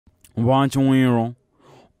Watch Wiro.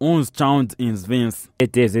 Whose child is this?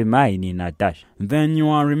 It is mine, Natasha. Then you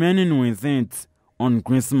are remaining with it on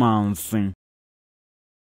Christmas.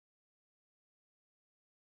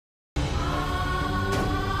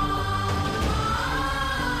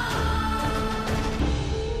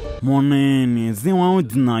 Monene, ziwa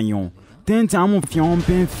dinayo. Tentamu fion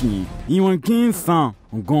penfi. You kinsa.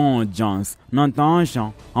 Gorgeous.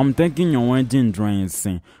 Natasha, I'm taking your wedding dress.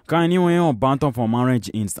 Can you wear your battle for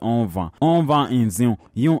marriage is over. Over is you.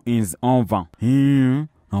 You is over. Here.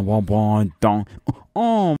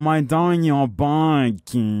 Oh, my darling, you're back.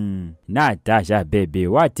 Natasha, baby,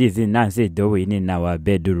 what is Nancy doing in our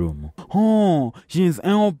bedroom? Oh, she's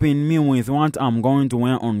helping me with what I'm going to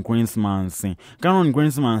wear on Christmas. Come on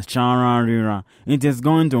Christmas, Chararira. It is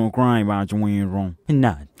going to cry about we wrong.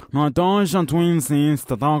 Not. Natasha twin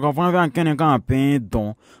sister, talk of other Kanaka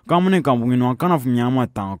pedo. Communica wino kind of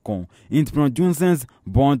Yamatako. It produces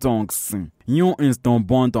Botox. You install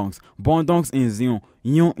Botox. Botox is you.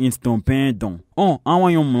 You install pedo. Oh, how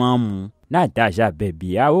are you, mlamu? Natasha,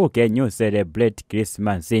 baby, how can you celebrate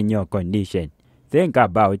Christmas in your condition? Think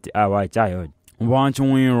about our child. Watch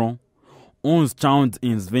Wiro. Whose child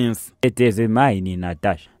is this? It is mine,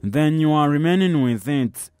 Natasha. Then you are remaining with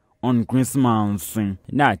it on Christmas.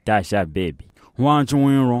 Natasha, baby. Watch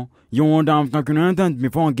Wiro. You would have calculated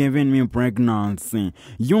before giving me pregnancy.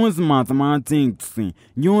 Use mathematics.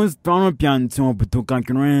 Use fallopian tube to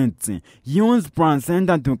calculate. Use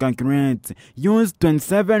placenta to calculate. Use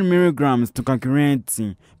 27 milligrams to calculate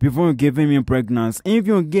before giving me pregnancy. If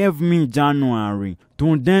you gave me January,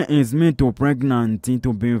 today is me to pregnancy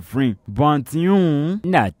to be free. But you...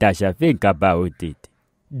 Natasha, think about it.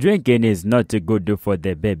 Drinking is not good for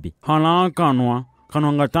the baby. Halakanwa.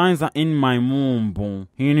 Kanongataiza in my mumbo.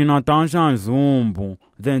 Hini Natasha's womb.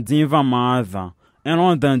 The diva mother.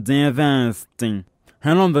 Hello the divesting.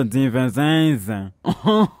 Hello the divesting.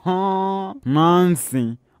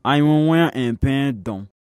 Nancy, I will wear a pedo.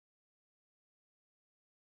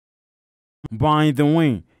 By the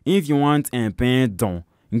way, if you want a pedo,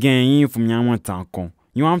 get in from Yamatako.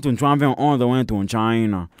 You have to travel all the way to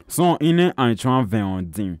China. So in it, I travel.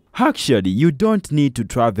 Actually, you don't need to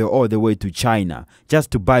travel all the way to China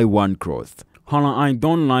just to buy one cloth. Hala, I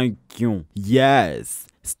don't like you. Yes.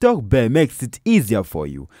 StockBay makes it easier for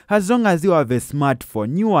you. As long as you have a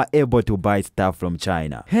smartphone, you are able to buy stuff from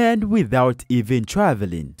China. And without even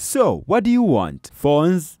traveling. So, what do you want?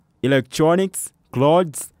 Phones? Electronics?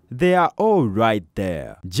 Clothes? They are all right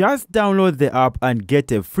there. Just download the app and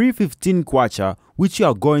get a free 15 kwacha which you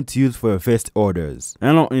are going to use for your first orders.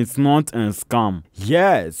 Hello, it's not a scam.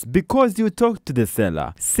 Yes, because you talk to the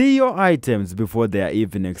seller, see your items before they are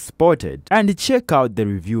even exported, and check out the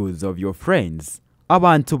reviews of your friends.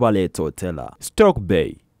 Abantu baleto teller.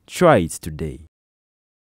 StockBay. Try it today.